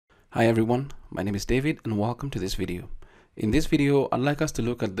Hi everyone, my name is David and welcome to this video. In this video, I'd like us to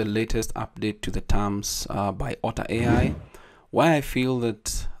look at the latest update to the terms by Otter AI, why I feel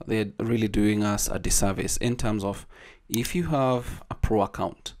that they're really doing us a disservice in terms of if you have a pro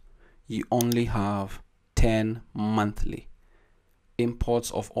account, you only have 10 monthly imports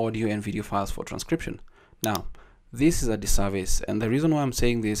of audio and video files for transcription. Now, this is a disservice, and the reason why I'm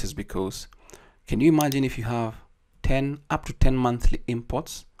saying this is because can you imagine if you have up to 10 monthly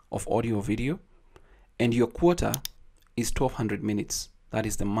imports of audio or video and your quota is 1200 minutes? That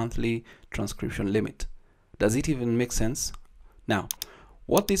is the monthly transcription limit. Does it even make sense? Now,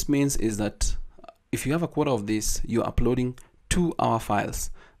 what this means is that if you have a quota of this, you're uploading 2-hour files.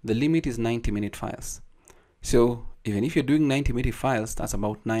 The limit is 90-minute files. So even if you're doing 90-minute files, that's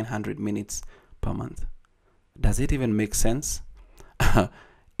about 900 minutes per month. Does it even make sense?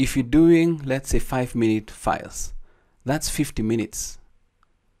 If you're doing, let's say, 5-minute files, that's 50 minutes.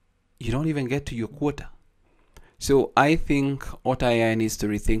 You don't even get to your quota. So I think Otter AI needs to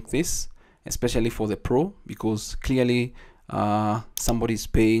rethink this, especially for the pro, because clearly somebody's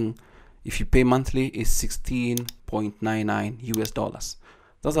paying, if you pay monthly, is $16.99 US.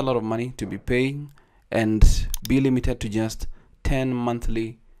 That's a lot of money to be paying and be limited to just 10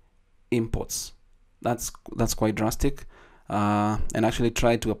 monthly imports. That's quite drastic. And actually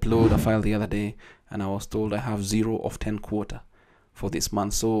tried to upload a file the other day and I was told I have 0 of 10 quota for this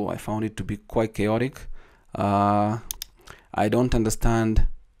month, so I found it to be quite chaotic. I don't understand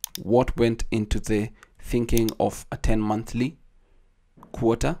what went into the thinking of a 10 monthly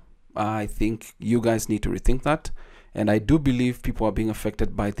quota. I think you guys need to rethink that, and I do believe people are being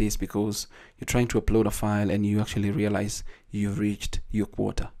affected by this because you're trying to upload a file and you actually realize you've reached your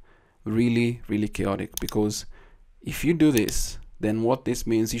quota. Really chaotic, because if you do this, then what this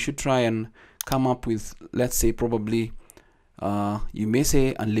means, you should try and come up with, let's say, probably you may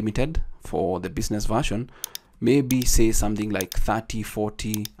say unlimited for the business version, maybe say something like 30,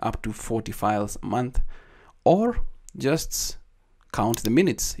 40, up to 40 files a month, or just count the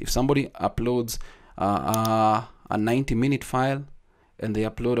minutes. If somebody uploads a 90-minute file and they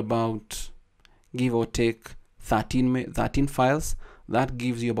upload about, give or take, 13 files, that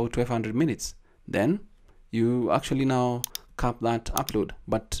gives you about 1200 minutes. Then you actually now cap that upload,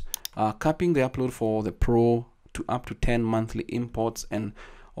 but capping the upload for the pro to up to 10 monthly imports and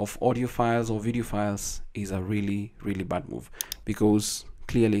of audio files or video files is a really bad move, because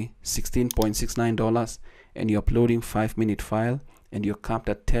clearly $16.69 and you're uploading 5-minute file and you're capped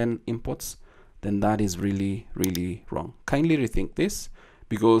at 10 imports, then that is really wrong. Kindly rethink this,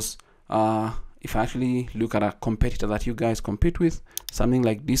 because if I actually look at a competitor that you guys compete with, something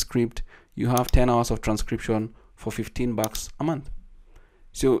like Descript, you have 10 hours of transcription for $15 a month.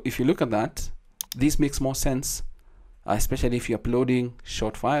 So if you look at that, this makes more sense, especially if you're uploading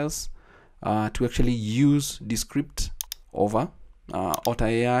short files, to actually use Descript over Otter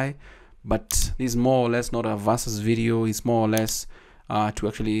AI. But this is more or less not a versus video. It's more or less to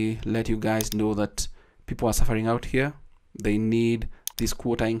actually let you guys know that people are suffering out here. They need this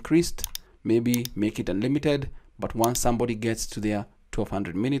quota increased, maybe make it unlimited, but once somebody gets to their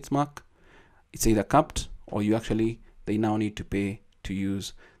 1200 minutes mark, it's either capped or they now need to pay to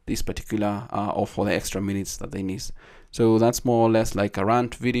use this particular or for the extra minutes that they need. So that's more or less like a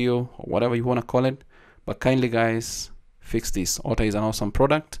rant video or whatever you want to call it, but kindly guys, fix this. Otter is an awesome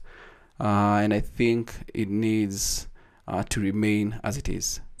product, and I think it needs to remain as it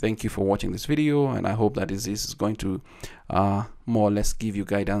is. Thank you for watching this video, and I hope that this is going to more or less give you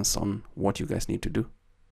guidance on what you guys need to do.